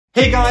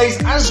Hey guys,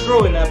 as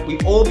growing up,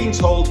 we've all been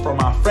told from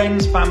our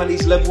friends,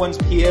 families, loved ones,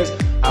 peers,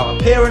 our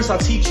parents, our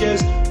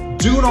teachers,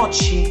 do not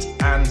cheat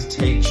and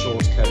take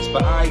shortcuts.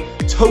 But I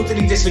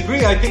totally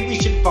disagree. I think we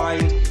should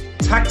find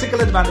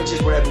tactical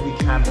advantages wherever we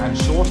can and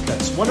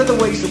shortcuts. One of the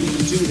ways that we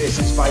can do this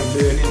is by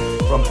learning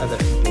from other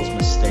people's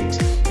mistakes.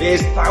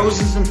 There's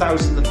thousands and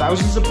thousands and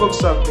thousands of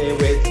books out there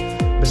with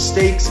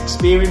mistakes,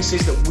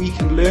 experiences that we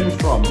can learn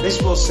from.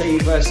 This will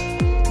save us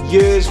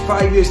years,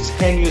 5 years,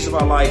 10 years of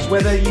our lives.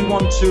 Whether you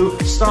want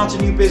to start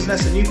a new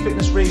business, a new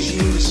fitness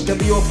regime,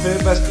 discover your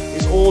purpose,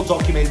 is all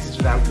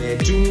documented out there.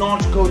 Do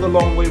not go the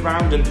long way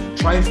round and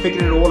try and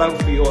figure it all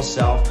out for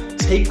yourself.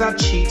 Take that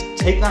cheat,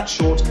 take that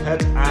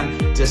shortcut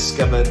and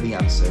discover the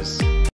answers.